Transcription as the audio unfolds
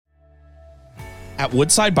At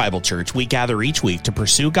Woodside Bible Church, we gather each week to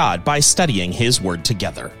pursue God by studying His Word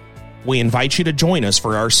together. We invite you to join us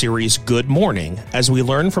for our series, Good Morning, as we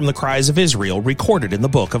learn from the cries of Israel recorded in the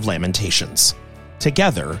book of Lamentations.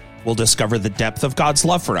 Together, we'll discover the depth of God's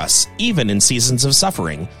love for us, even in seasons of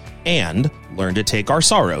suffering, and learn to take our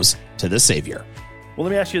sorrows to the Savior. Well,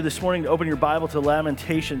 let me ask you this morning to open your Bible to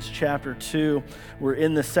Lamentations chapter 2. We're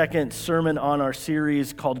in the second sermon on our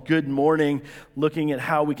series called Good Morning, looking at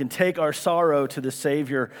how we can take our sorrow to the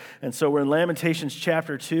Savior. And so we're in Lamentations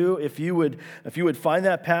chapter 2. If you would find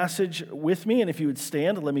that passage with me, and if you would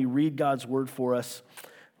stand, let me read God's word for us.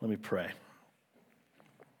 Let me pray.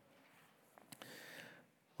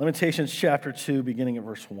 Lamentations chapter 2, beginning at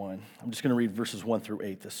verse 1. I'm just going to read verses 1 through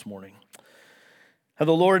 8 this morning. How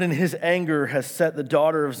the Lord in his anger has set the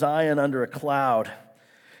daughter of Zion under a cloud.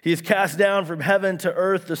 He has cast down from heaven to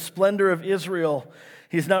earth the splendor of Israel.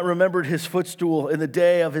 He has not remembered his footstool in the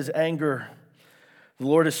day of his anger. The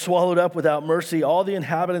Lord has swallowed up without mercy all the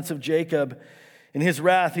inhabitants of Jacob. In his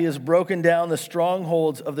wrath he has broken down the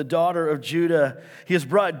strongholds of the daughter of Judah. He has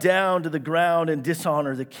brought down to the ground in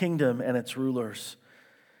dishonor the kingdom and its rulers.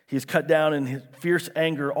 He has cut down in his fierce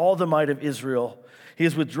anger all the might of Israel. He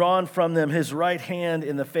has withdrawn from them his right hand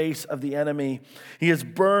in the face of the enemy. He has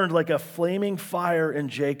burned like a flaming fire in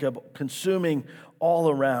Jacob, consuming all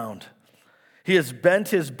around. He has bent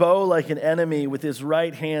his bow like an enemy, with his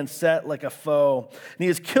right hand set like a foe. And he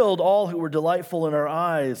has killed all who were delightful in our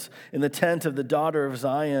eyes in the tent of the daughter of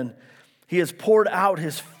Zion. He has poured out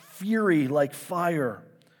his fury like fire.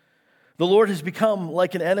 The Lord has become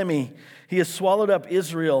like an enemy. He has swallowed up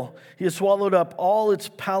Israel. He has swallowed up all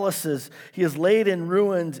its palaces. He has laid in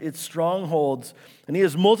ruins its strongholds. And he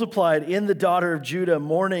has multiplied in the daughter of Judah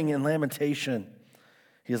mourning and lamentation.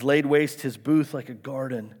 He has laid waste his booth like a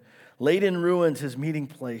garden, laid in ruins his meeting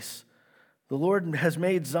place. The Lord has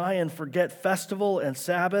made Zion forget festival and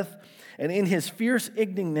Sabbath, and in his fierce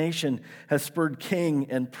indignation has spurred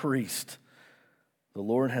king and priest. The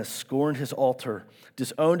Lord has scorned his altar,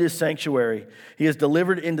 disowned his sanctuary. He has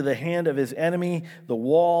delivered into the hand of his enemy the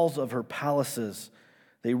walls of her palaces.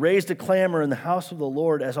 They raised a clamor in the house of the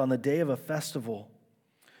Lord as on the day of a festival.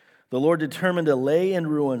 The Lord determined to lay in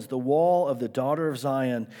ruins the wall of the daughter of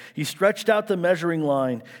Zion. He stretched out the measuring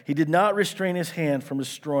line. He did not restrain his hand from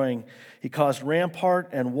destroying. He caused rampart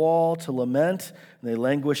and wall to lament, and they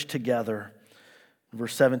languished together.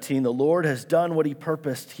 Verse 17, the Lord has done what he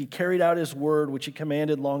purposed. He carried out his word, which he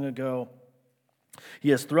commanded long ago.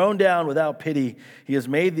 He has thrown down without pity. He has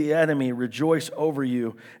made the enemy rejoice over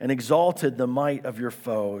you and exalted the might of your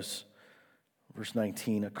foes. Verse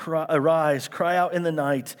 19, arise, cry out in the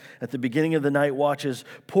night at the beginning of the night watches.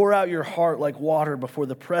 Pour out your heart like water before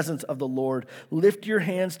the presence of the Lord. Lift your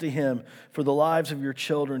hands to him for the lives of your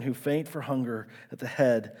children who faint for hunger at the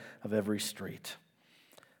head of every street.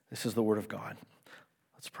 This is the word of God.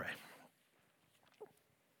 Let's pray.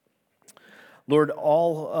 Lord,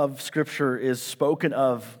 all of Scripture is spoken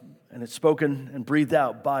of, and it's spoken and breathed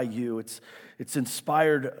out by you. It's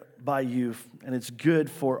inspired by you, and it's good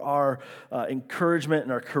for our encouragement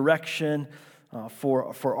and our correction,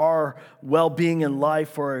 for our well-being in life,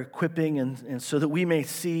 for our equipping, and so that we may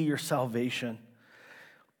see your salvation.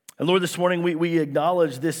 And Lord, this morning we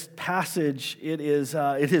acknowledge this passage. It is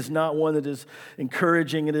not one that is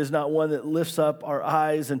encouraging. It is not one that lifts up our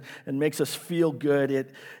eyes and makes us feel good.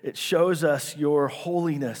 It shows us your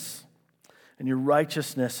holiness and your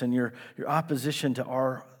righteousness and your opposition to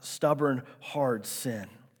our stubborn, hard sin.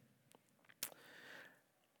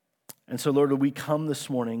 And so, Lord, we come this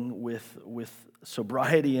morning with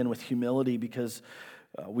sobriety and with humility because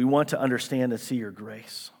we want to understand and see your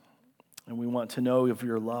grace. And we want to know of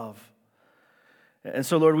your love. And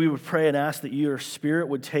so, Lord, we would pray and ask that your Spirit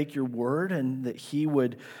would take your word and that he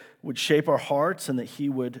would shape our hearts and that he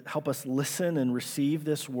would help us listen and receive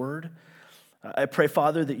this word. I pray,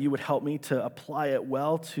 Father, that you would help me to apply it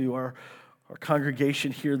well to our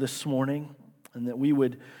congregation here this morning, and that we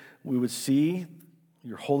would see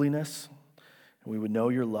your holiness, and we would know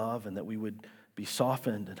your love, and that we would be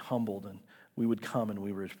softened and humbled, and we would come and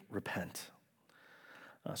we would repent.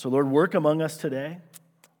 So, Lord, work among us today.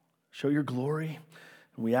 Show your glory.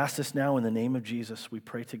 And we ask this now in the name of Jesus. We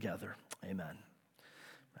pray together. Amen.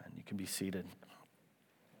 And you can be seated.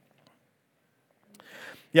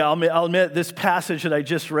 Yeah, I'll admit this passage that I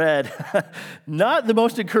just read, not the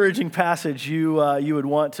most encouraging passage you would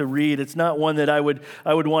want to read. It's not one that I would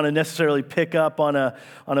want to necessarily pick up on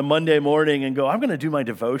a Monday morning and go, I'm going to do my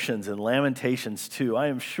devotions in Lamentations 2. I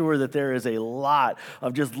am sure that there is a lot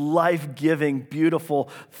of just life-giving, beautiful,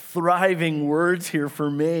 thriving words here for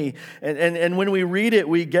me. And when we read it,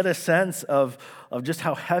 we get a sense of just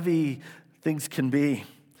how heavy things can be.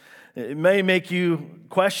 It may make you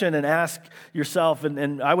question and ask yourself,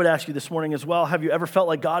 and I would ask you this morning as well, have you ever felt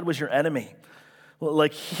like God was your enemy?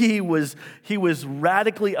 Like he was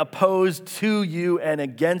radically opposed to you and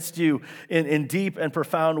against you in deep and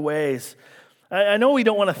profound ways. I know we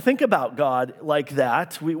don't want to think about God like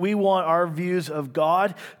that. We want our views of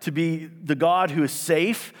God to be the God who is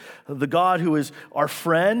safe, the God who is our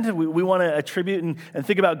friend. We want to attribute and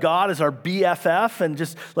think about God as our BFF, and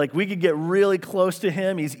just like we could get really close to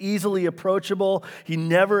him. He's easily approachable. He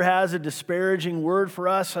never has a disparaging word for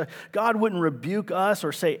us. God wouldn't rebuke us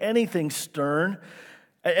or say anything stern.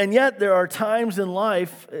 And yet there are times in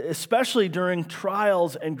life, especially during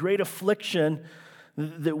trials and great affliction,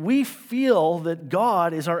 that we feel that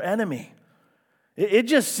God is our enemy. It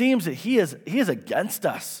just seems that he is against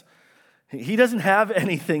us. He doesn't have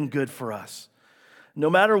anything good for us. No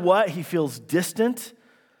matter what, he feels distant.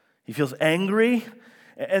 He feels angry.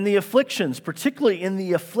 And the afflictions, particularly in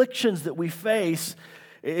the afflictions that we face,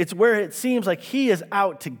 it's where it seems like he is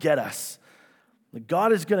out to get us. That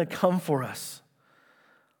God is going to come for us.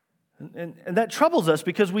 And that troubles us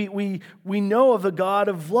because we know of the God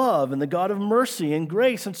of love and the God of mercy and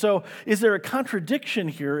grace. And so is there a contradiction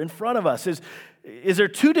here in front of us? Is there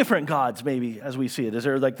two different gods maybe as we see it? Is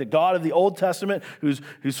there like the God of the Old Testament who's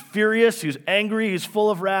furious, who's angry, who's full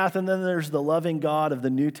of wrath, and then there's the loving God of the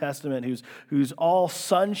New Testament who's all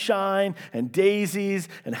sunshine and daisies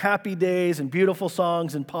and happy days and beautiful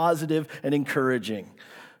songs and positive and encouraging?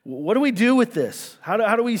 What do we do with this?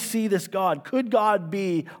 How do we see this God? Could God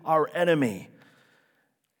be our enemy?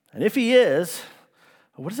 And if he is,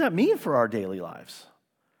 what does that mean for our daily lives?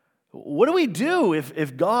 What do we do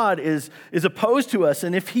if God is opposed to us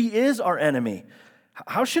and if he is our enemy?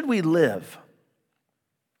 How should we live?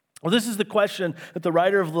 Well, this is the question that the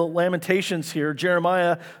writer of the Lamentations here,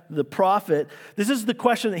 Jeremiah the prophet, this is the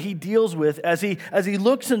question that he deals with as he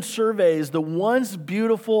looks and surveys the once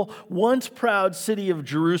beautiful, once proud city of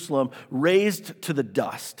Jerusalem razed to the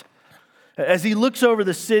dust. As he looks over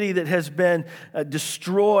the city that has been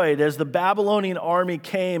destroyed as the Babylonian army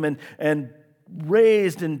came and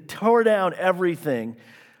razed and tore down everything,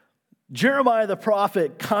 Jeremiah the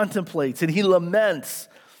prophet contemplates and he laments,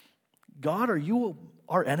 God, are you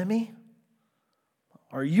our enemy?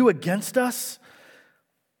 Are you against us?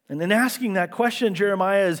 And in asking that question,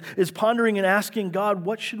 Jeremiah is pondering and asking God,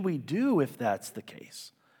 what should we do if that's the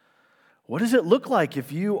case? What does it look like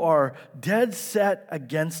if you are dead set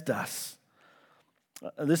against us?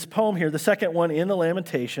 This poem here, the second one in the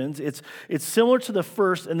Lamentations, it's similar to the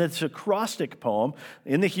first, and it's an acrostic poem.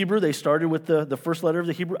 In the Hebrew, they started with the first letter of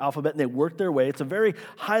the Hebrew alphabet, and they worked their way. It's a very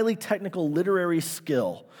highly technical literary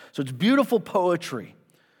skill. So it's beautiful poetry.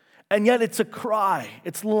 And yet it's a cry,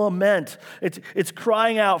 it's lament, it's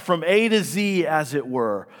crying out from A to Z, as it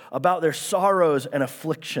were, about their sorrows and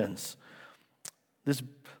afflictions. This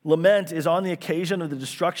lament is on the occasion of the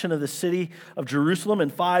destruction of the city of Jerusalem in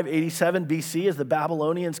 587 BC as the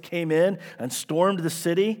Babylonians came in and stormed the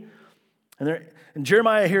city. And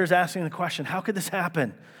Jeremiah here is asking the question, how could this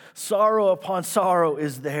happen? Sorrow upon sorrow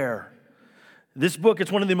is there. This book,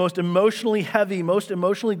 it's one of the most emotionally heavy, most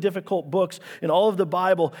emotionally difficult books in all of the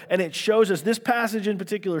Bible, and it shows us, this passage in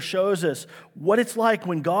particular shows us what it's like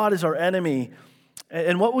when God is our enemy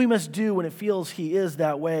and what we must do when it feels he is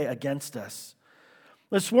that way against us.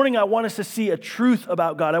 This morning, I want us to see a truth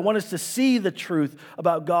about God. I want us to see the truth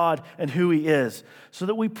about God and who he is so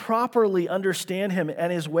that we properly understand him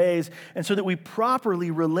and his ways and so that we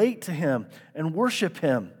properly relate to him and worship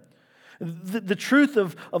him. The truth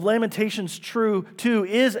of Lamentations too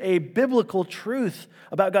is a biblical truth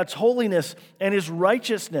about God's holiness and his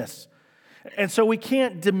righteousness. And so we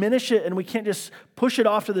can't diminish it and we can't just push it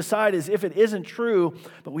off to the side as if it isn't true,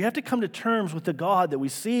 but we have to come to terms with the God that we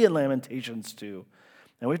see in Lamentations 2.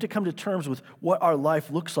 And we have to come to terms with what our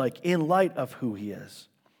life looks like in light of who he is.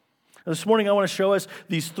 This morning I want to show us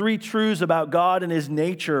these three truths about God and his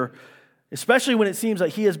nature, especially when it seems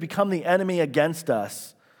like he has become the enemy against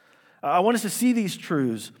us. I want us to see these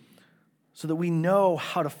truths so that we know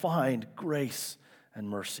how to find grace and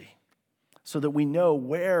mercy, so that we know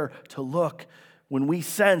where to look when we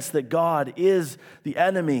sense that God is the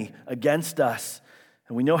enemy against us,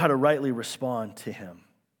 and we know how to rightly respond to him.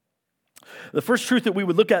 The first truth that we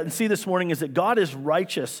would look at and see this morning is that God is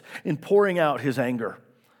righteous in pouring out his anger.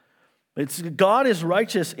 God is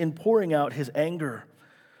righteous in pouring out his anger.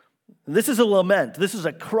 This is a lament. This is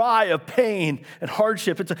a cry of pain and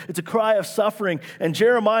hardship. It's a cry of suffering. And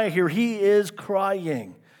Jeremiah here, he is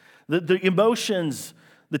crying. The emotions,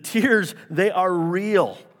 the tears, they are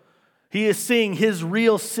real. He is seeing his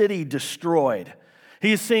real city destroyed.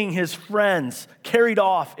 He is seeing his friends carried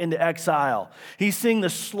off into exile. He's seeing the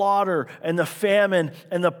slaughter and the famine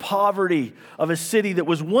and the poverty of a city that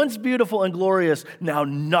was once beautiful and glorious, now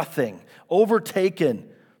nothing, overtaken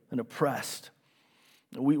and oppressed.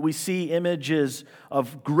 We see images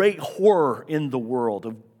of great horror in the world,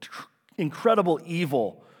 of incredible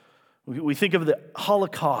evil. We think of the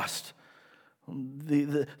Holocaust,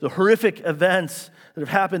 the horrific events that have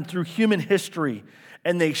happened through human history,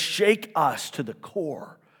 and they shake us to the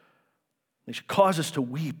core. They should cause us to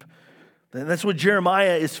weep. And that's what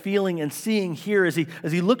Jeremiah is feeling and seeing here as he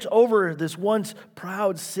looks over this once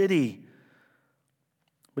proud city.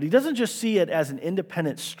 But he doesn't just see it as an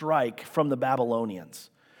independent strike from the Babylonians.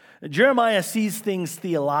 Jeremiah sees things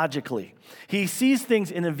theologically. He sees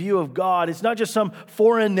things in a view of God. It's not just some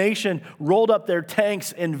foreign nation rolled up their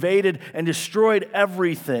tanks, invaded, and destroyed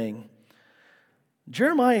everything.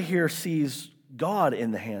 Jeremiah here sees God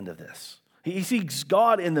in the hand of this. He sees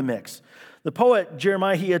God in the mix. The poet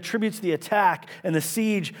Jeremiah, he attributes the attack and the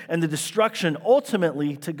siege and the destruction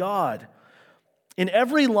ultimately to God. In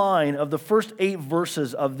every line of the first 8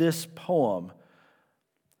 verses of this poem,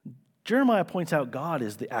 Jeremiah points out God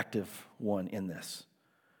is the active one in this.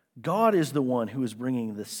 God is the one who is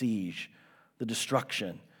bringing the siege, the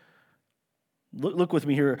destruction. Look with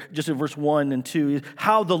me here, just in verse 1 and 2.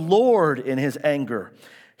 How the Lord in his anger,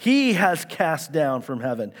 he has cast down from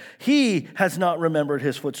heaven. He has not remembered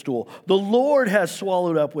his footstool. The Lord has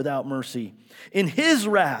swallowed up without mercy. In his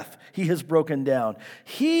wrath, he has broken down.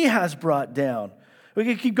 He has brought down. We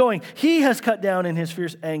can keep going. He has cut down in his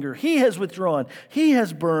fierce anger. He has withdrawn. He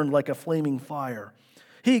has burned like a flaming fire.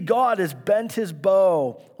 God, has bent his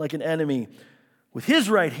bow like an enemy. With his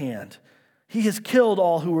right hand, he has killed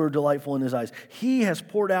all who were delightful in his eyes. He has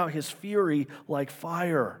poured out his fury like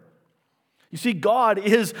fire. You see, God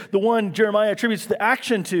is the one Jeremiah attributes the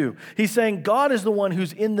action to. He's saying God is the one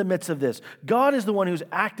who's in the midst of this. God is the one who's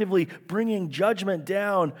actively bringing judgment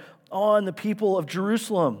down on the people of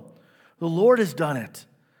Jerusalem. The Lord has done it.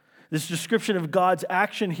 This description of God's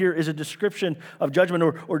action here is a description of judgment,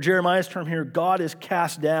 or Jeremiah's term here, God is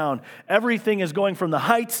cast down. Everything is going from the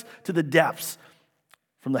heights to the depths.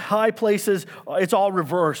 From the high places, it's all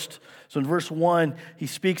reversed. So in verse 1, he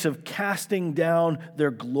speaks of casting down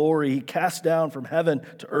their glory. He cast down from heaven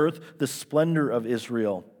to earth the splendor of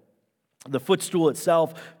Israel. The footstool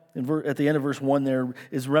itself, at the end of verse 1 there,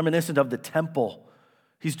 is reminiscent of the temple.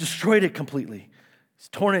 He's destroyed it completely. He's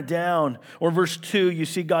torn it down. Or in verse 2, you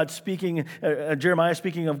see God speaking, Jeremiah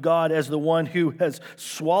speaking of God as the one who has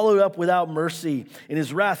swallowed up without mercy. In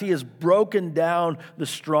his wrath, he has broken down the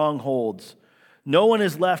strongholds. No one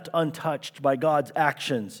is left untouched by God's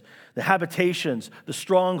actions. The habitations, the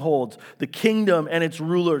strongholds, the kingdom and its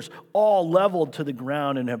rulers, all leveled to the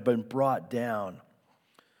ground and have been brought down.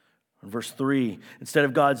 In verse 3, instead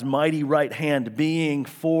of God's mighty right hand being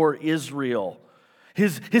for Israel,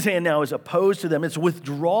 his hand now is opposed to them. It's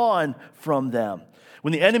withdrawn from them.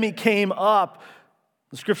 When the enemy came up,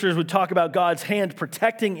 the scriptures would talk about God's hand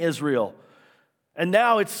protecting Israel. And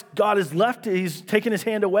now God has left, he's taken his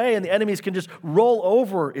hand away, and the enemies can just roll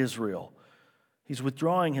over Israel. He's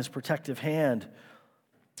withdrawing his protective hand.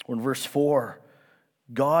 Or in verse 4,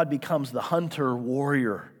 God becomes the hunter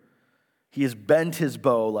warrior. He has bent his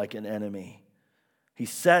bow like an enemy.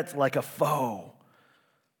 He's set like a foe.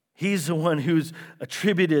 He's the one who's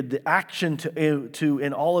attributed the action to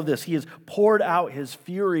in all of this. He has poured out his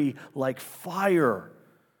fury like fire.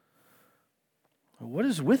 What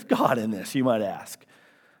is with God in this, you might ask?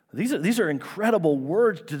 These are incredible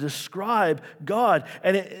words to describe God.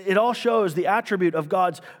 And it all shows the attribute of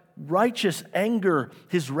God's righteous anger,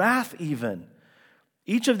 his wrath even.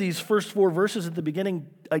 Each of these first 4 verses at the beginning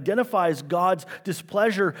identifies God's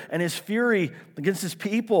displeasure and his fury against his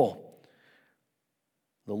people.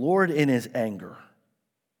 The Lord in his anger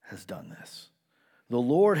has done this. The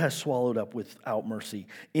Lord has swallowed up without mercy.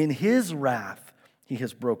 In his wrath, he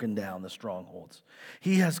has broken down the strongholds.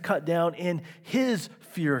 He has cut down in his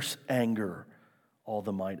fierce anger all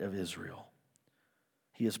the might of Israel.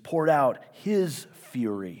 He has poured out his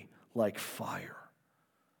fury like fire.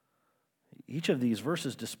 Each of these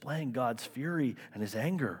verses displaying God's fury and his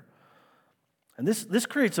anger. And this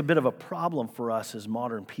creates a bit of a problem for us as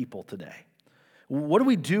modern people today. What do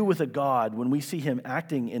we do with a God when we see him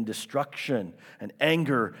acting in destruction and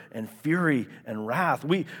anger and fury and wrath?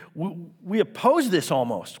 We oppose this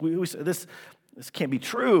almost. We say this can't be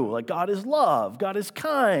true. Like, God is love, God is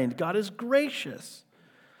kind, God is gracious.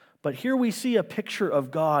 But here we see a picture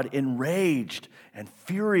of God enraged and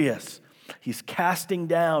furious. He's casting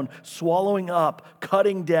down, swallowing up,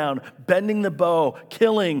 cutting down, bending the bow,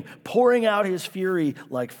 killing, pouring out his fury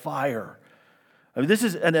like fire. I mean, this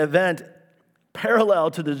is an event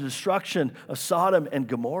parallel to the destruction of Sodom and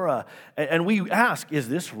Gomorrah. And we ask, is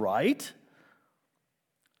this right?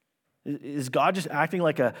 Is God just acting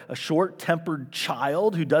like a short-tempered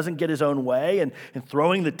child who doesn't get his own way and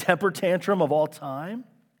throwing the temper tantrum of all time?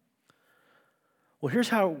 Well, here's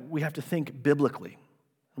how we have to think biblically.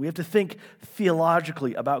 We have to think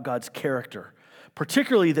theologically about God's character,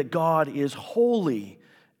 particularly that God is holy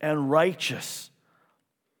and righteous.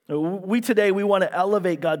 Today, we want to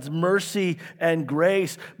elevate God's mercy and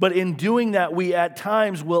grace, but in doing that, we at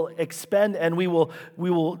times will expend and we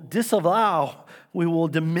will disavow, we will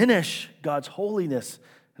diminish God's holiness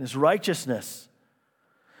and his righteousness.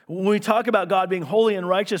 When we talk about God being holy and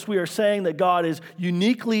righteous, we are saying that God is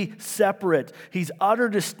uniquely separate. He's utter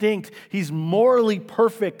distinct. He's morally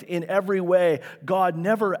perfect in every way. God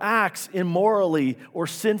never acts immorally or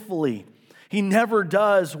sinfully. He never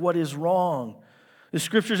does what is wrong. The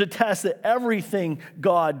scriptures attest that everything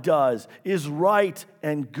God does is right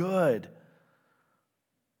and good.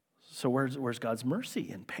 So where's God's mercy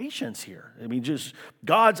and patience here? I mean, just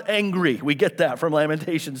God's angry. We get that from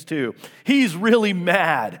Lamentations 2. He's really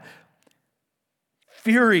mad.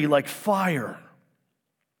 Fury like fire.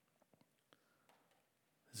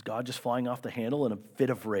 Is God just flying off the handle in a fit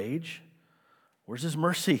of rage? Where's his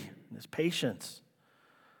mercy and his patience?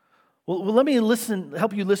 Well, let me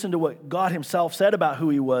help you listen to what God himself said about who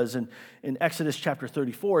he was in Exodus chapter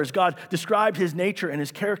 34. As God described his nature and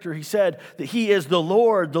his character, he said that he is the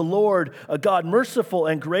Lord, a God merciful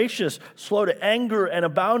and gracious, slow to anger and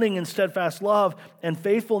abounding in steadfast love and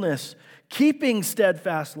faithfulness, keeping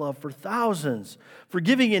steadfast love for thousands,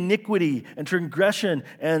 forgiving iniquity and transgression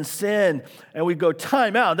and sin. And we go,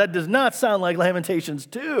 time out. That does not sound like Lamentations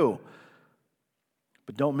 2.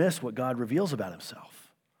 But don't miss what God reveals about himself.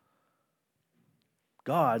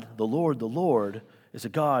 God, the Lord, is a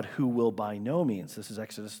God who will by no means, this is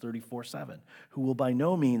Exodus 34:7, who will by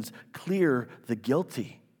no means clear the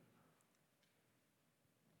guilty.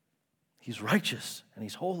 He's righteous and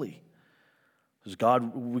he's holy.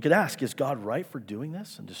 We could ask, is God right for doing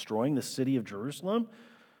this and destroying the city of Jerusalem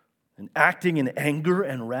and acting in anger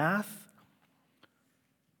and wrath?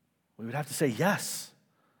 We would have to say yes.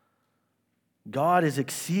 God is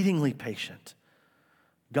exceedingly patient.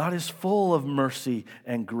 God is full of mercy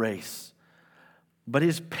and grace, but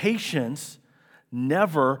his patience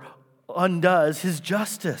never undoes his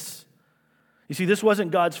justice. You see, this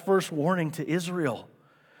wasn't God's first warning to Israel.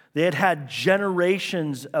 They had had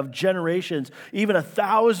generations of generations, even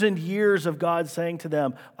 1,000 years of God saying to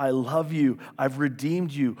them, I love you, I've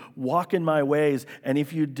redeemed you, walk in my ways, and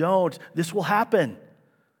if you don't, this will happen.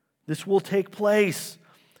 This will take place.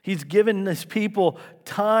 He's given his people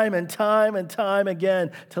time and time and time again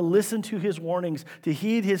to listen to his warnings, to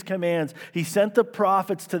heed his commands. He sent the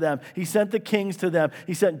prophets to them. He sent the kings to them.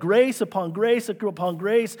 He sent grace upon grace upon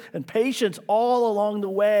grace and patience all along the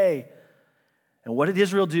way. And what did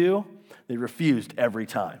Israel do? They refused every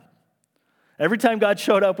time. Every time God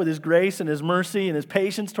showed up with his grace and his mercy and his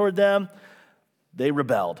patience toward them, they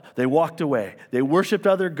rebelled. They walked away. They worshiped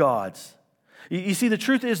other gods. You see, the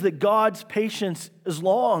truth is that God's patience is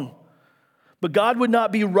long. But God would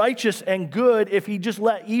not be righteous and good if he just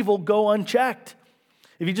let evil go unchecked.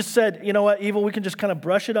 If he just said, you know what, evil, we can just kind of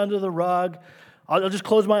brush it under the rug. I'll just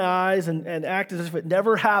close my eyes and act as if it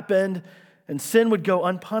never happened, and sin would go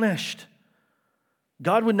unpunished.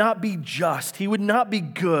 God would not be just. He would not be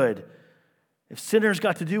good if sinners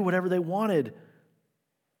got to do whatever they wanted.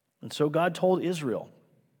 And so God told Israel,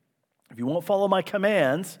 if you won't follow my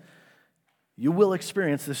commands, you will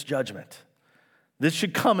experience this judgment. This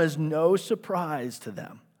should come as no surprise to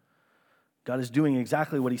them. God is doing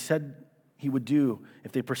exactly what he said he would do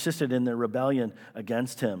if they persisted in their rebellion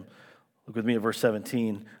against him. Look with me at verse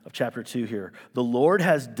 17 of chapter 2 here. The Lord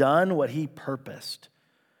has done what he purposed.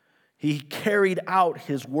 He carried out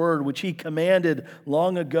his word, which he commanded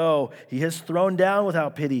long ago. He has thrown down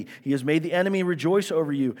without pity. He has made the enemy rejoice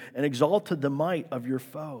over you and exalted the might of your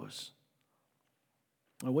foes.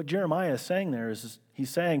 And what Jeremiah is saying there is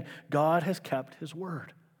he's saying God has kept his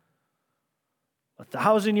word.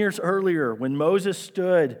 1,000 years earlier, when Moses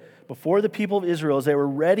stood before the people of Israel as they were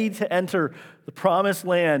ready to enter the promised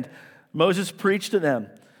land, Moses preached to them,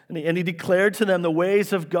 and he declared to them the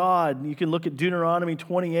ways of God. You can look at Deuteronomy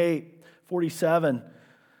 28:47.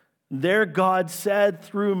 There God said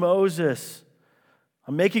through Moses,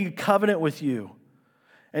 I'm making a covenant with you.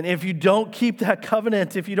 And if you don't keep that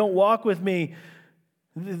covenant, if you don't walk with me,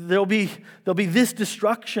 there'll be this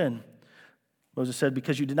destruction. Moses said,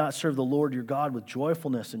 because you did not serve the Lord your God with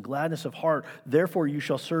joyfulness and gladness of heart, therefore you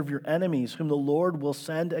shall serve your enemies, whom the Lord will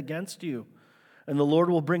send against you. And the Lord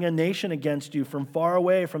will bring a nation against you from far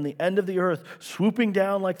away, from the end of the earth, swooping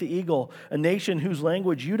down like the eagle, a nation whose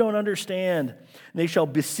language you don't understand. And they shall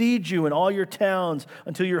besiege you in all your towns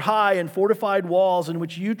until your high and fortified walls in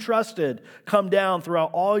which you trusted come down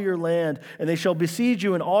throughout all your land. And they shall besiege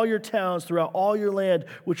you in all your towns throughout all your land,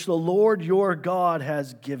 which the Lord your God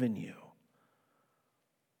has given you.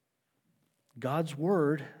 God's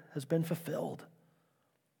word has been fulfilled.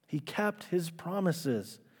 He kept his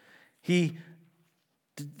promises. He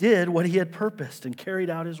did what he had purposed and carried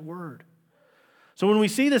out his word. So when we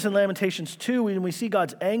see this in Lamentations 2, when we see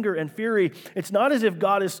God's anger and fury, it's not as if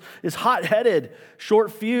God is hot-headed,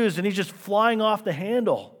 short-fused, and he's just flying off the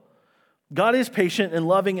handle. God is patient and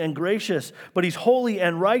loving and gracious, but he's holy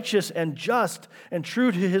and righteous and just and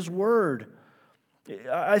true to his word.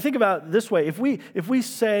 I think about it this way. If we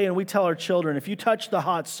say and we tell our children, if you touch the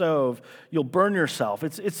hot stove, you'll burn yourself.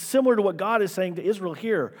 It's similar to what God is saying to Israel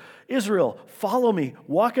here. Israel, follow me,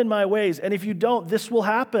 walk in my ways, and if you don't, this will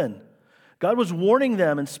happen. God was warning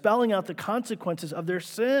them and spelling out the consequences of their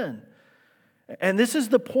sin. And this is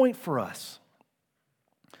the point for us.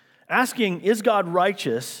 Asking, is God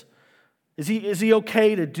righteous? Is he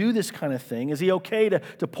okay to do this kind of thing? Is he okay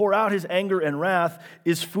to pour out his anger and wrath?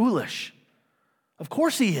 Is foolish. Of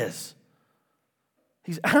course he is.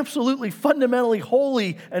 He's absolutely, fundamentally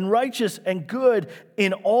holy and righteous and good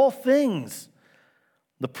in all things.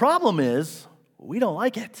 The problem is, we don't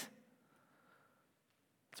like it.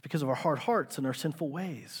 It's because of our hard hearts and our sinful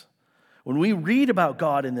ways. When we read about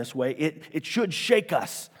God in this way, it should shake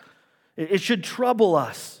us. It should trouble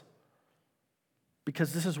us.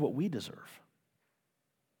 Because this is what we deserve.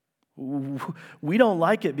 We don't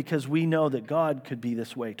like it because we know that God could be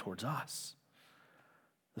this way towards us.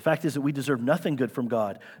 The fact is that we deserve nothing good from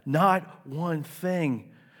God, not one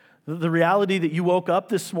thing. The reality that you woke up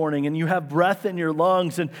this morning and you have breath in your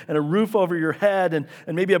lungs and a roof over your head and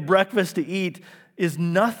maybe a breakfast to eat is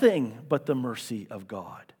nothing but the mercy of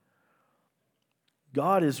God.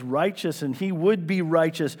 God is righteous, and he would be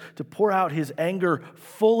righteous to pour out his anger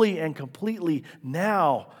fully and completely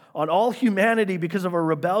now on all humanity because of our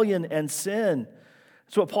rebellion and sin.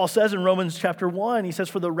 That's what Paul says in Romans chapter 1. He says,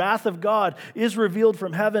 for the wrath of God is revealed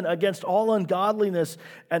from heaven against all ungodliness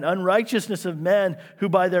and unrighteousness of men who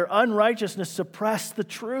by their unrighteousness suppress the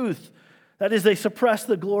truth. That is, they suppress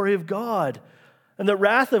the glory of God. And the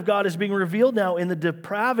wrath of God is being revealed now in the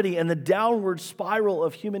depravity and the downward spiral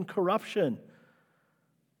of human corruption.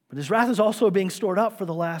 But his wrath is also being stored up for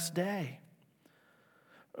the last day.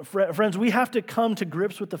 Friends, we have to come to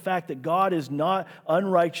grips with the fact that God is not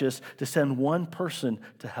unrighteous to send one person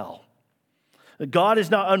to hell. God is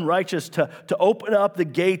not unrighteous to open up the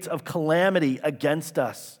gates of calamity against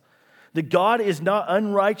us. That God is not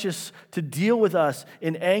unrighteous to deal with us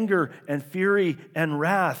in anger and fury and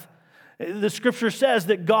wrath. The scripture says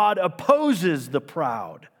that God opposes the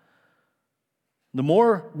proud. The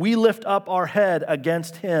more we lift up our head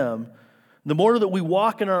against him, the more that we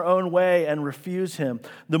walk in our own way and refuse him,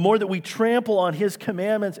 the more that we trample on his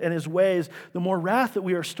commandments and his ways, the more wrath that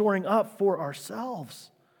we are storing up for ourselves.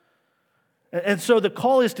 And so the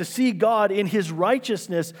call is to see God in his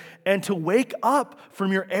righteousness and to wake up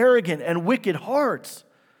from your arrogant and wicked hearts,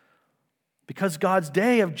 because God's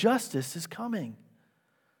day of justice is coming.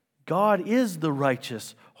 God is the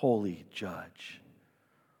righteous, holy judge.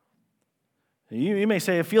 You may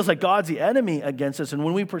say it feels like God's the enemy against us, and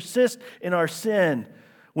when we persist in our sin,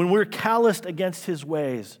 when we're calloused against his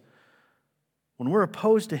ways, when we're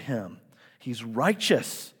opposed to him, he's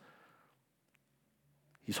righteous,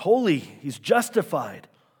 he's holy, he's justified,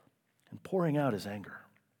 and pouring out his anger.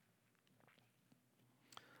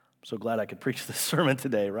 I'm so glad I could preach this sermon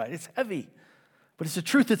today, right? It's heavy, but it's the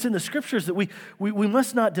truth that's in the scriptures that we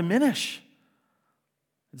must not diminish.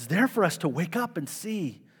 It's there for us to wake up and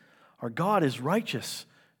see. Our God is righteous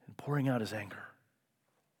in pouring out his anger.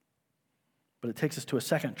 But it takes us to a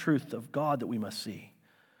second truth of God that we must see.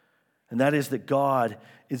 And that is that God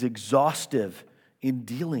is exhaustive in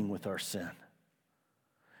dealing with our sin.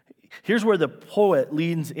 Here's where the poet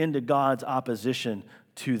leans into God's opposition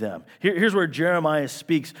to them. Here's where Jeremiah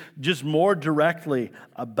speaks just more directly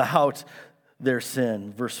about their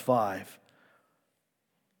sin. Verse 5.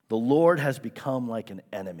 The Lord has become like an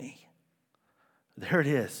enemy. There it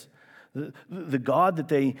is. The God that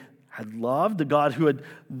they had loved, the God who had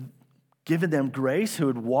given them grace, who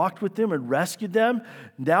had walked with them and rescued them,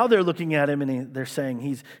 now they're looking at him and they're saying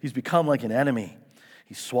he's become like an enemy.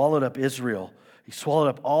 He swallowed up Israel. He swallowed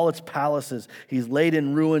up all its palaces. He's laid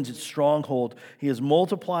in ruins its stronghold. He has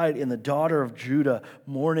multiplied in the daughter of Judah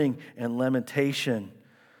mourning and lamentation.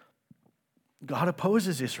 God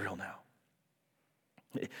opposes Israel now.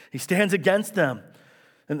 He stands against them.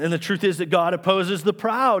 And the truth is that God opposes the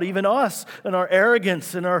proud, even us, and our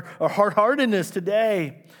arrogance and our hard-heartedness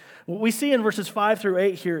today. What we see in verses 5 through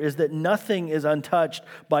 8 here is that nothing is untouched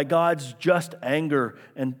by God's just anger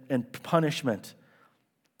and punishment.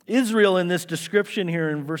 Israel, in this description here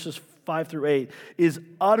in verses 5 through 8, is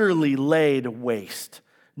utterly laid waste.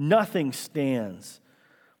 Nothing stands.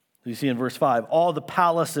 You see in verse 5, all the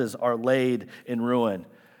palaces are laid in ruin.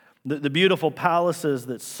 The beautiful palaces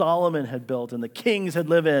that Solomon had built and the kings had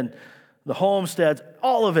lived in, the homesteads,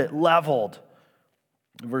 all of it leveled.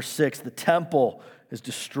 Verse 6, the temple is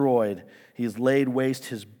destroyed. He has laid waste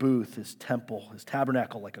his booth, his temple, his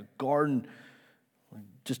tabernacle, like a garden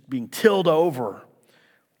just being tilled over.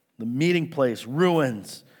 The meeting place,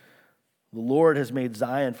 ruins. The Lord has made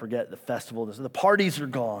Zion forget the festival. The parties are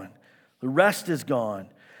gone. The rest is gone.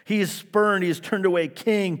 He is spurned. He has turned away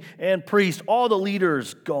king and priest. All the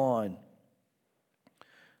leaders gone.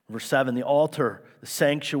 Verse 7, the altar, the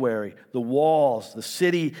sanctuary, the walls, the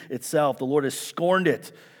city itself. The Lord has scorned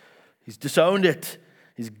it. He's disowned it.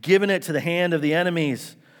 He's given it to the hand of the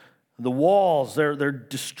enemies. The walls, they're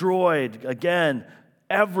destroyed. Again,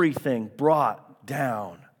 everything brought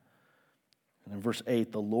down. And in verse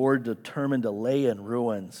 8, the Lord determined to lay in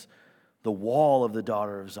ruins the wall of the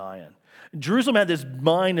daughter of Zion. Jerusalem had this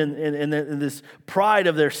mind and this pride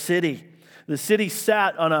of their city. The city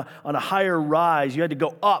sat on a higher rise. You had to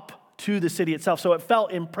go up to the city itself. So it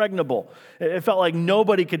felt impregnable. It felt like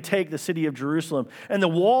nobody could take the city of Jerusalem. And the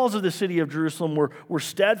walls of the city of Jerusalem were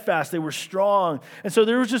steadfast. They were strong. And so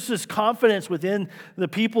there was just this confidence within the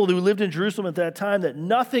people who lived in Jerusalem at that time that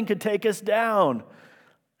nothing could take us down.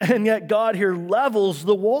 And yet God here levels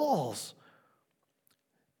the walls.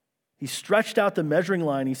 He stretched out the measuring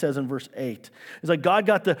line, he says in verse 8. It's like God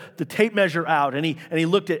got the tape measure out, and he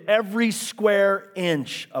looked at every square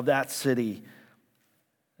inch of that city,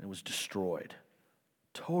 and it was destroyed.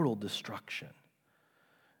 Total destruction.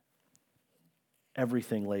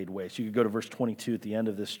 Everything laid waste. You could go to verse 22 at the end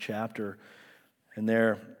of this chapter, and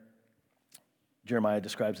there Jeremiah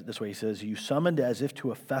describes it this way. He says, you summoned as if to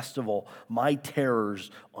a festival my terrors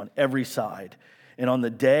on every side, and on the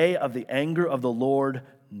day of the anger of the Lord,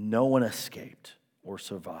 no one escaped or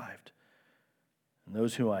survived. And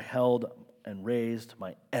those whom I held and raised,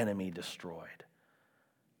 my enemy destroyed.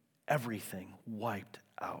 Everything wiped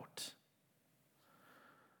out.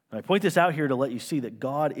 Now, I point this out here to let you see that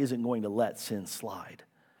God isn't going to let sin slide.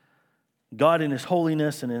 God in his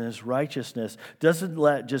holiness and in his righteousness doesn't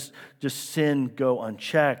let just sin go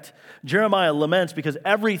unchecked. Jeremiah laments because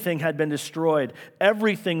everything had been destroyed,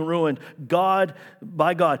 everything ruined. God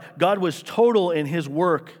was total in his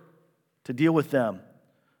work to deal with them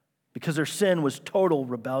because their sin was total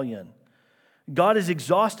rebellion. God is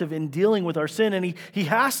exhaustive in dealing with our sin, and he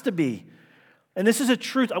has to be. And this is a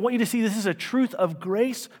truth. I want you to see this is a truth of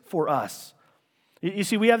grace for us. You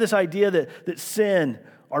see, we have this idea that sin,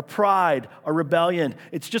 our pride, our rebellion,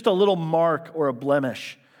 it's just a little mark or a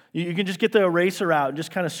blemish. You can just get the eraser out and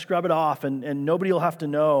just kind of scrub it off, and nobody will have to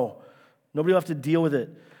know. Nobody will have to deal with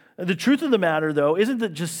it. The truth of the matter, though, isn't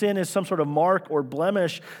that just sin is some sort of mark or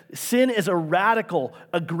blemish. Sin is a radical,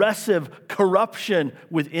 aggressive corruption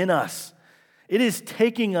within us. It is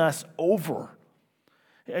taking us over.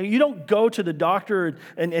 You don't go to the doctor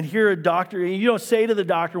and hear a doctor, and you don't say to the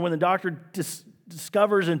doctor when the doctor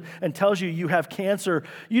discovers and tells you have cancer,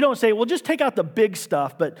 you don't say, well, just take out the big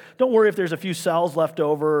stuff, but don't worry if there's a few cells left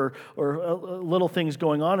over or little things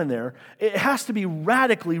going on in there. It has to be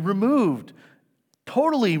radically removed,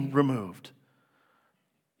 totally removed.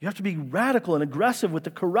 You have to be radical and aggressive with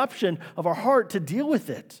the corruption of our heart to deal with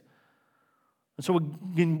it. And so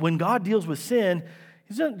when God deals with sin,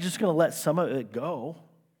 he's not just going to let some of it go.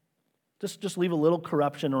 Just leave a little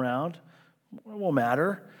corruption around. It won't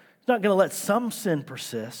matter. He's not going to let some sin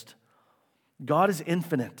persist. God is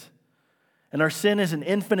infinite, and our sin is an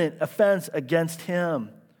infinite offense against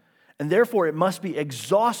him, and therefore it must be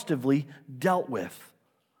exhaustively dealt with.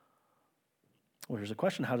 Well, here's a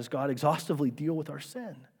question. How does God exhaustively deal with our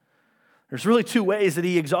sin? There's really two ways that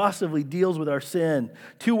he exhaustively deals with our sin,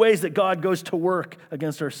 two ways that God goes to work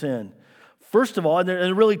against our sin. First of all, and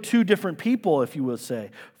they're really two different people, if you will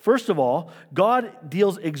say. First of all, God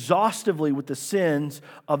deals exhaustively with the sins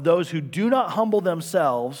of those who do not humble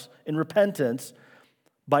themselves in repentance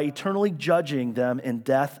by eternally judging them in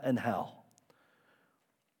death and hell.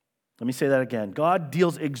 Let me say that again. God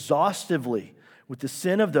deals exhaustively with the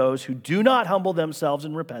sin of those who do not humble themselves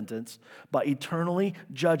in repentance by eternally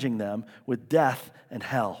judging them with death and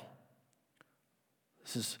hell.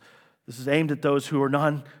 This is aimed at those who are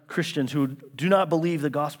non-Christians, who do not believe the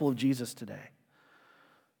gospel of Jesus today.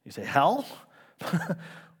 You say, hell?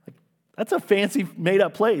 That's a fancy,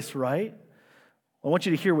 made-up place, right? I want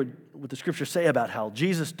you to hear what the scriptures say about hell.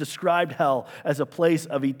 Jesus described hell as a place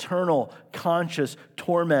of eternal, conscious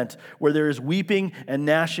torment where there is weeping and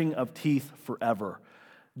gnashing of teeth forever.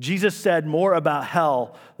 Jesus said more about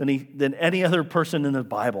hell than any other person in the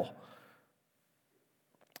Bible.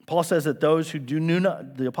 Paul says that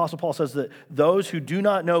the Apostle Paul says that those who do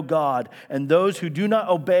not know God and those who do not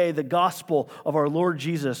obey the gospel of our Lord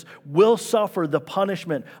Jesus will suffer the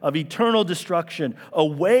punishment of eternal destruction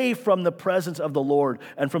away from the presence of the Lord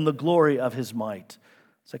and from the glory of his might.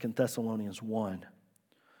 2 Thessalonians 1.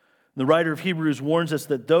 The writer of Hebrews warns us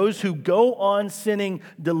that those who go on sinning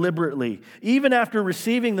deliberately, even after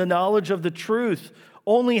receiving the knowledge of the truth,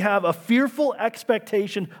 only have a fearful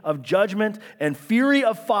expectation of judgment and fury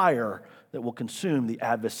of fire that will consume the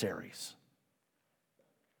adversaries.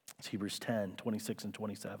 It's Hebrews 10, 26 and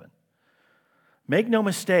 27. Make no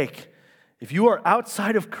mistake, if you are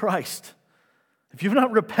outside of Christ, if you've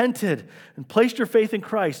not repented and placed your faith in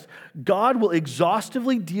Christ, God will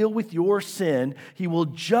exhaustively deal with your sin. He will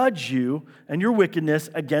judge you and your wickedness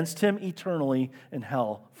against him eternally in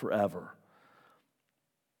hell forever.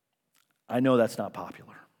 I know that's not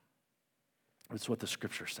popular. It's what the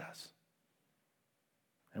scripture says.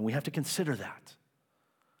 And we have to consider that.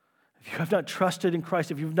 If you have not trusted in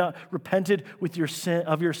Christ, if you've not repented with your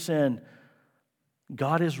sin,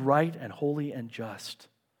 God is right and holy and just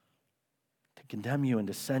to condemn you and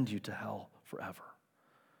to send you to hell forever.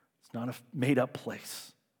 It's not a made-up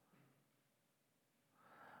place.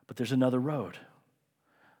 But there's another road.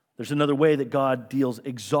 There's another way that God deals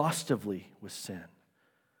exhaustively with sin.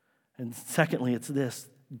 And secondly, it's this.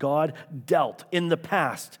 God dealt in the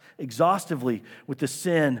past exhaustively with the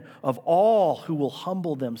sin of all who will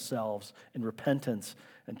humble themselves in repentance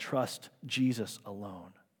and trust Jesus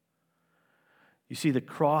alone. You see, the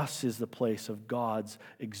cross is the place of God's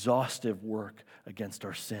exhaustive work against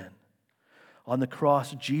our sin. On the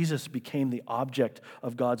cross, Jesus became the object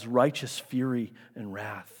of God's righteous fury and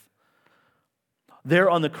wrath.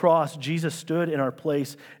 There on the cross, Jesus stood in our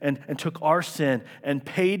place and took our sin and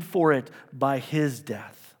paid for it by his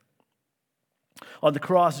death. On the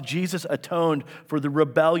cross, Jesus atoned for the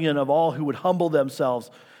rebellion of all who would humble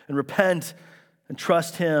themselves and repent and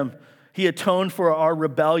trust him. He atoned for our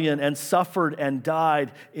rebellion and suffered and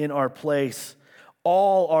died in our place.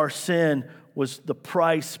 All our sin was the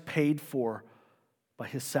price paid for by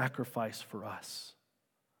his sacrifice for us.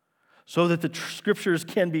 So that the scriptures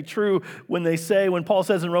can be true when Paul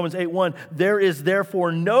says in Romans 8:1, there is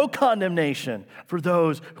therefore no condemnation for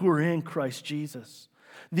those who are in Christ Jesus.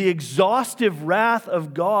 The exhaustive wrath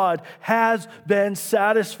of God has been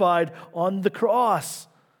satisfied on the cross.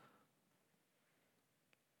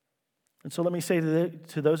 And so let me say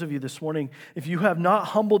to those of you this morning, if you have not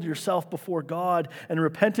humbled yourself before God and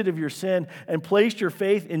repented of your sin and placed your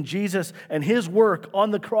faith in Jesus and his work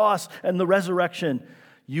on the cross and the resurrection,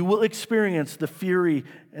 you will experience the fury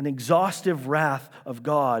and exhaustive wrath of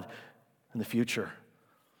God in the future.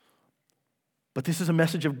 But this is a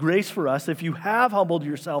message of grace for us. If you have humbled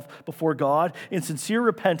yourself before God in sincere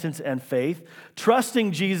repentance and faith,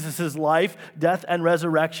 trusting Jesus' life, death, and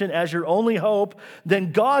resurrection as your only hope,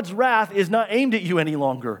 then God's wrath is not aimed at you any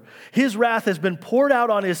longer. His wrath has been poured out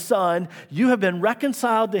on his Son. You have been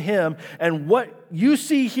reconciled to him. And what you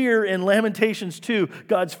see here in Lamentations 2,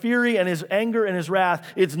 God's fury and his anger and his wrath,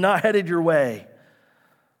 it's not headed your way.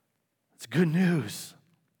 It's good news.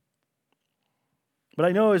 But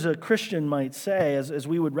I know as a Christian might say, as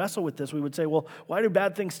we would wrestle with this, we would say, well, why do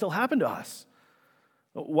bad things still happen to us?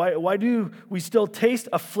 Why do we still taste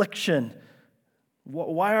affliction?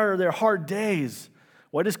 Why are there hard days?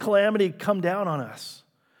 Why does calamity come down on us?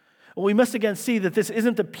 Well, we must again see that this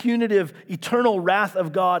isn't the punitive, eternal wrath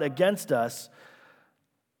of God against us,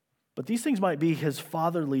 but these things might be his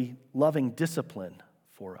fatherly, loving discipline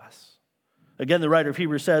for us. Again, the writer of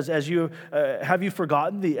Hebrews says, have you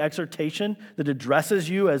forgotten the exhortation that addresses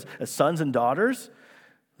you as sons and daughters?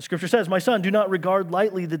 The scripture says, my son, do not regard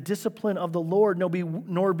lightly the discipline of the Lord,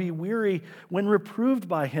 nor be weary when reproved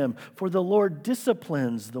by him. For the Lord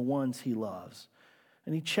disciplines the ones he loves,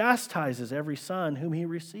 and he chastises every son whom he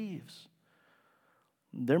receives.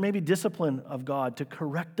 There may be discipline of God to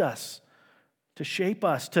correct us, to shape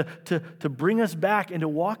us, to bring us back into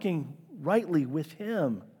walking rightly with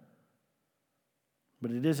him. But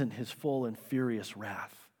it isn't his full and furious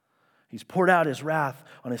wrath. He's poured out his wrath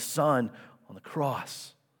on his Son on the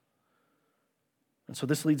cross. And so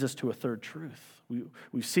this leads us to a third truth.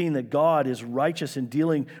 We've seen that God is righteous in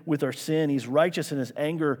dealing with our sin. He's righteous in his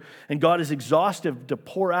anger. And God is exhaustive to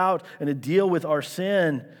pour out and to deal with our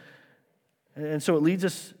sin. And so it leads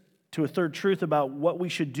us to a third truth about what we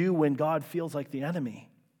should do when God feels like the enemy.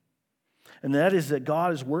 And that is that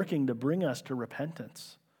God is working to bring us to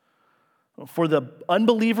repentance. For the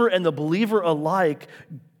unbeliever and the believer alike,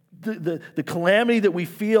 the calamity that we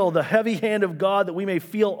feel, the heavy hand of God that we may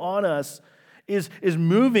feel on us, is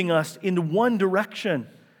moving us in one direction,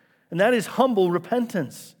 and that is humble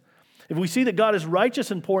repentance. If we see that God is righteous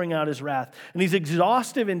in pouring out his wrath, and he's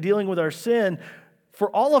exhaustive in dealing with our sin, for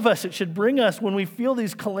all of us, it should bring us, when we feel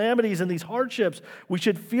these calamities and these hardships, we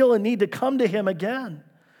should feel a need to come to him again.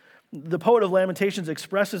 The poet of Lamentations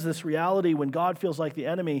expresses this reality when God feels like the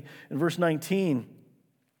enemy in verse 19.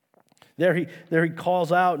 There he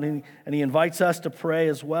calls out and he invites us to pray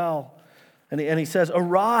as well. And he says,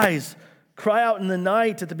 "Arise, cry out in the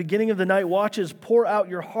night, at the beginning of the night watches, pour out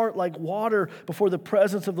your heart like water before the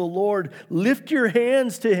presence of the Lord. Lift your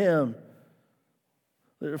hands to him."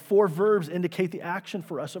 There are 4 verbs indicate the action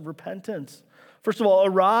for us of repentance. First of all,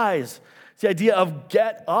 arise. It's the idea of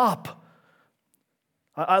get up.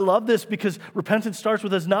 I love this because repentance starts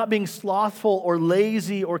with us not being slothful or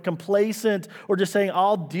lazy or complacent or just saying,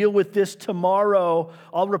 I'll deal with this tomorrow,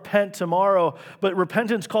 I'll repent tomorrow. But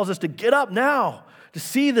repentance calls us to get up now, to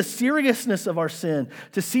see the seriousness of our sin,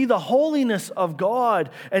 to see the holiness of God,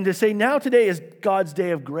 and to say, now today is God's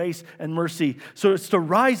day of grace and mercy. So it's to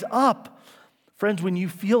rise up. Friends, when you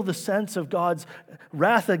feel the sense of God's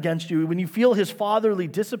wrath against you, when you feel his fatherly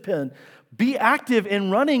discipline, be active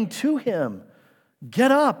in running to him.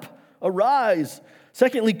 Get up, arise.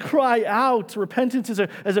 Secondly, cry out. Repentance is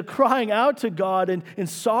a crying out to God in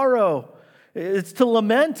sorrow. It's to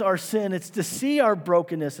lament our sin. It's to see our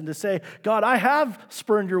brokenness and to say, God, I have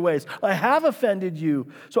spurned your ways. I have offended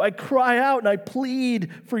you. So I cry out and I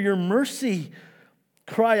plead for your mercy.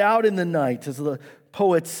 Cry out in the night, as the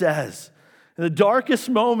poet says. The darkest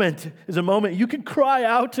moment is a moment you can cry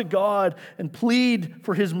out to God and plead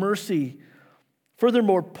for his mercy.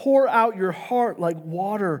 Furthermore, pour out your heart like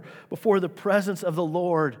water before the presence of the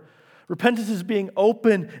Lord. Repentance is being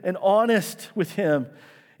open and honest with him.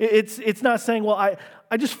 It's not saying, well,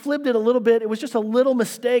 I just flipped it a little bit. It was just a little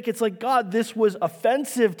mistake. It's like, God, this was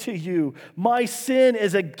offensive to you. My sin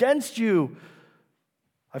is against you.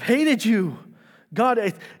 I've hated you. God,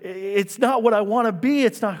 it's not what I want to be.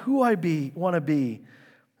 It's not who I want to be.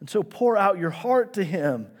 And so pour out your heart to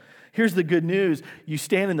him. Here's the good news. You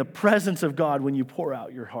stand in the presence of God when you pour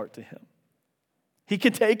out your heart to him. He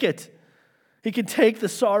can take it. He can take the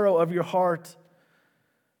sorrow of your heart.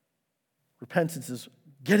 Repentance is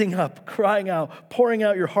getting up, crying out, pouring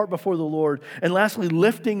out your heart before the Lord. And lastly,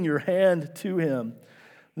 lifting your hand to him.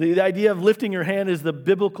 The idea of lifting your hand is the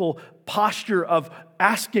biblical posture of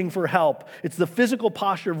asking for help. It's the physical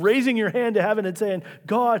posture of raising your hand to heaven and saying,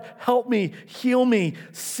 God, help me, heal me,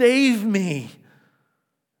 save me.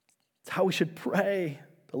 It's how we should pray,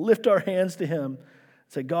 to lift our hands to him and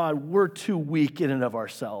say, God, we're too weak in and of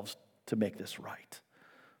ourselves to make this right.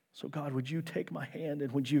 So God, would you take my hand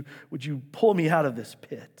and would you pull me out of this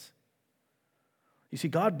pit? You see,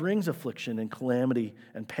 God brings affliction and calamity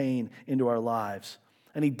and pain into our lives.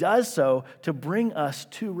 And he does so to bring us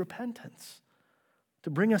to repentance, to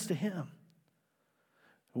bring us to him.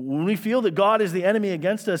 When we feel that God is the enemy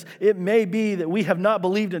against us, it may be that we have not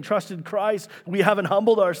believed and trusted Christ. We haven't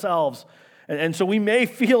humbled ourselves. And so we may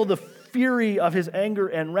feel the fury of his anger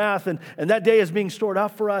and wrath, and that day is being stored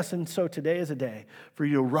up for us. And so today is a day for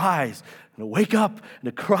you to rise and to wake up and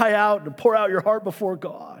to cry out and to pour out your heart before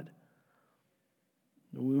God.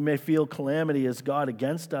 We may feel calamity as God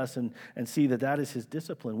against us and see that is his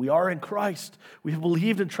discipline. We are in Christ. We have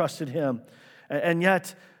believed and trusted him. And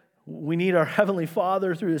yet, we need our Heavenly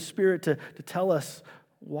Father through his Spirit to tell us,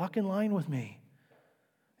 walk in line with me.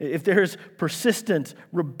 If there's persistent,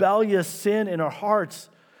 rebellious sin in our hearts,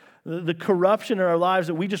 the corruption in our lives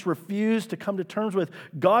that we just refuse to come to terms with,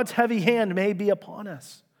 God's heavy hand may be upon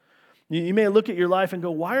us. You may look at your life and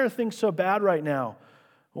go, why are things so bad right now?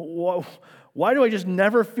 Why do I just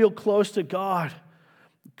never feel close to God?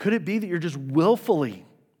 Could it be that you're just willfully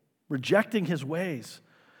rejecting his ways?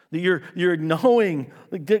 That you're knowing,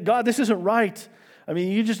 God, this isn't right. I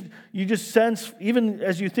mean, you just sense, even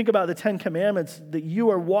as you think about the 10 Commandments, that you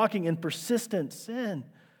are walking in persistent sin.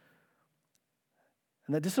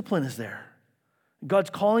 And that discipline is there. God's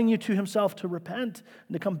calling you to himself to repent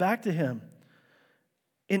and to come back to him.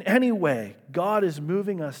 In any way, God is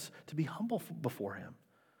moving us to be humble before him.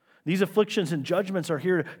 These afflictions and judgments are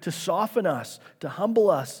here to soften us, to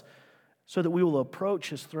humble us, so that we will approach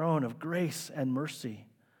his throne of grace and mercy.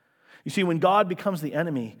 You see, when God becomes the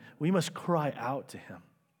enemy, we must cry out to him.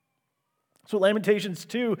 That's what Lamentations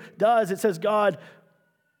 2 does. It says, God,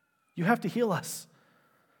 you have to heal us.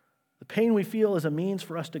 The pain we feel is a means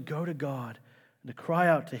for us to go to God and to cry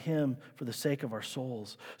out to him for the sake of our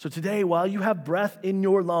souls. So today, while you have breath in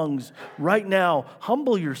your lungs, right now,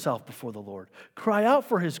 humble yourself before the Lord. Cry out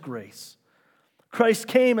for his grace. Christ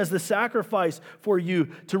came as the sacrifice for you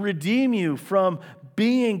to redeem you from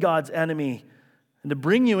being God's enemy and to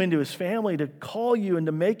bring you into his family, to call you and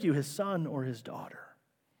to make you his son or his daughter.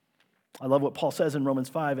 I love what Paul says in Romans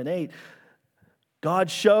 5 and 8.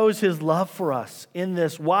 God shows his love for us in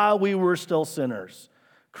this: while we were still sinners,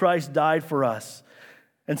 Christ died for us.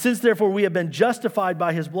 And since therefore we have been justified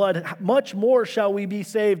by his blood, much more shall we be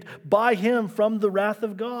saved by him from the wrath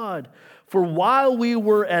of God. For while we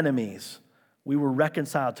were enemies, we were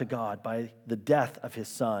reconciled to God by the death of his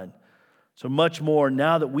Son. So much more,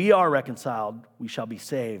 now that we are reconciled, we shall be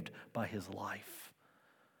saved by his life.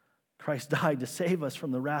 Christ died to save us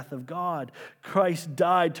from the wrath of God. Christ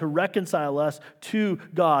died to reconcile us to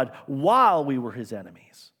God while we were his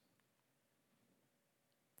enemies.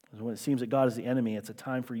 And when it seems that God is the enemy, it's a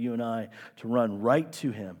time for you and I to run right to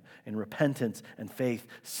him in repentance and faith,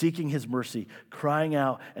 seeking his mercy, crying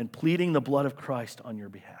out and pleading the blood of Christ on your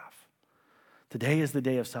behalf. Today is the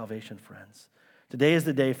day of salvation, friends. Today is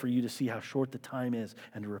the day for you to see how short the time is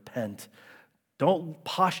and to repent. Don't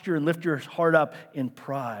posture and lift your heart up in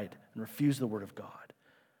pride and refuse the word of God,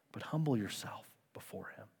 but humble yourself before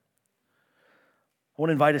him. I want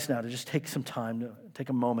to invite us now to just take some time, to take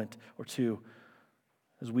a moment or two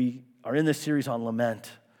as we are in this series on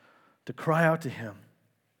lament, to cry out to him.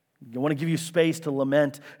 I want to give you space to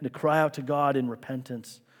lament and to cry out to God in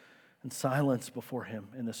repentance and silence before him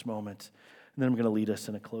in this moment. And then I'm going to lead us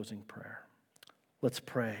in a closing prayer. Let's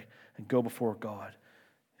pray and go before God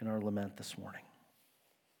in our lament this morning.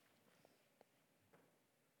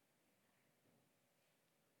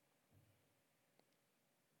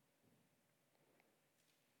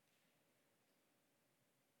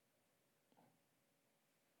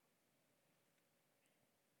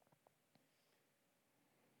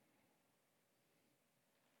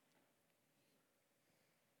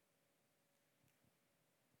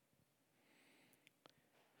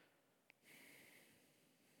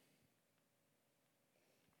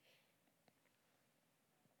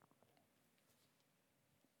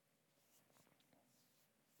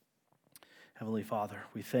 Heavenly Father,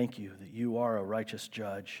 we thank you that you are a righteous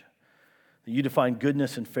judge, that you define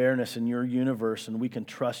goodness and fairness in your universe, and we can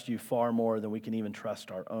trust you far more than we can even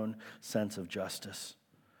trust our own sense of justice.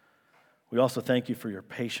 We also thank you for your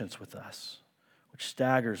patience with us, which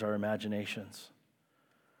staggers our imaginations.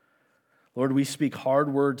 Lord, we speak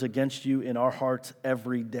hard words against you in our hearts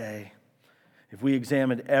every day. If we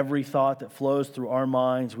examined every thought that flows through our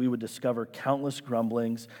minds, we would discover countless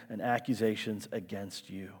grumblings and accusations against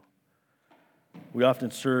you. We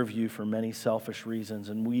often serve you for many selfish reasons,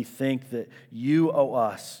 and we think that you owe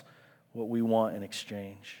us what we want in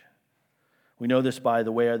exchange. We know this by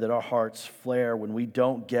the way that our hearts flare when we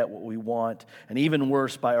don't get what we want, and even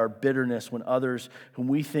worse, by our bitterness when others whom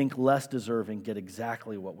we think less deserving get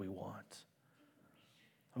exactly what we want.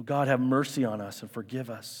 Oh God, have mercy on us and forgive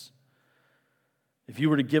us. If you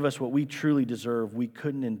were to give us what we truly deserve, we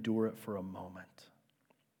couldn't endure it for a moment.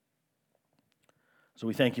 So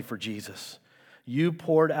we thank you for Jesus. You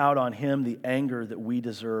poured out on him the anger that we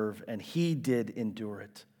deserve, and he did endure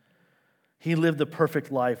it. He lived the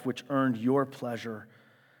perfect life which earned your pleasure,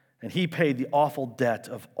 and he paid the awful debt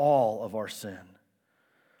of all of our sin.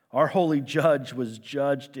 Our holy judge was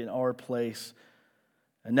judged in our place,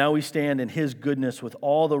 and now we stand in his goodness with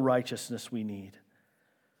all the righteousness we need.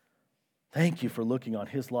 Thank you for looking on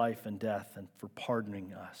his life and death and for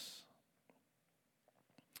pardoning us.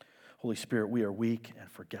 Holy Spirit, we are weak and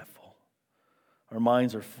forgetful. Our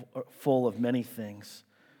minds are full of many things,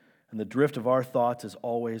 and the drift of our thoughts is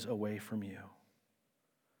always away from you.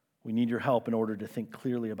 We need your help in order to think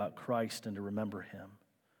clearly about Christ and to remember him.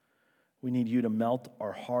 We need you to melt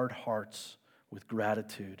our hard hearts with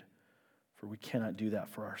gratitude, for we cannot do that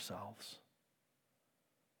for ourselves.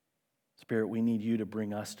 Spirit, we need you to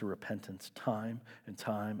bring us to repentance time and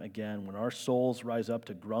time again when our souls rise up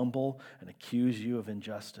to grumble and accuse you of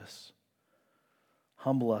injustice.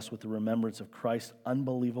 Humble us with the remembrance of Christ's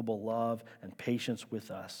unbelievable love and patience with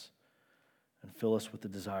us, and fill us with the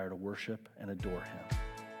desire to worship and adore him.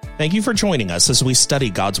 Thank you for joining us as we study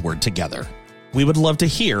God's Word together. We would love to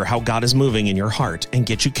hear how God is moving in your heart and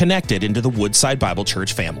get you connected into the Woodside Bible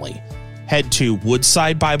Church family. Head to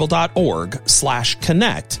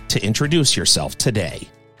woodsidebible.org/connect to introduce yourself today.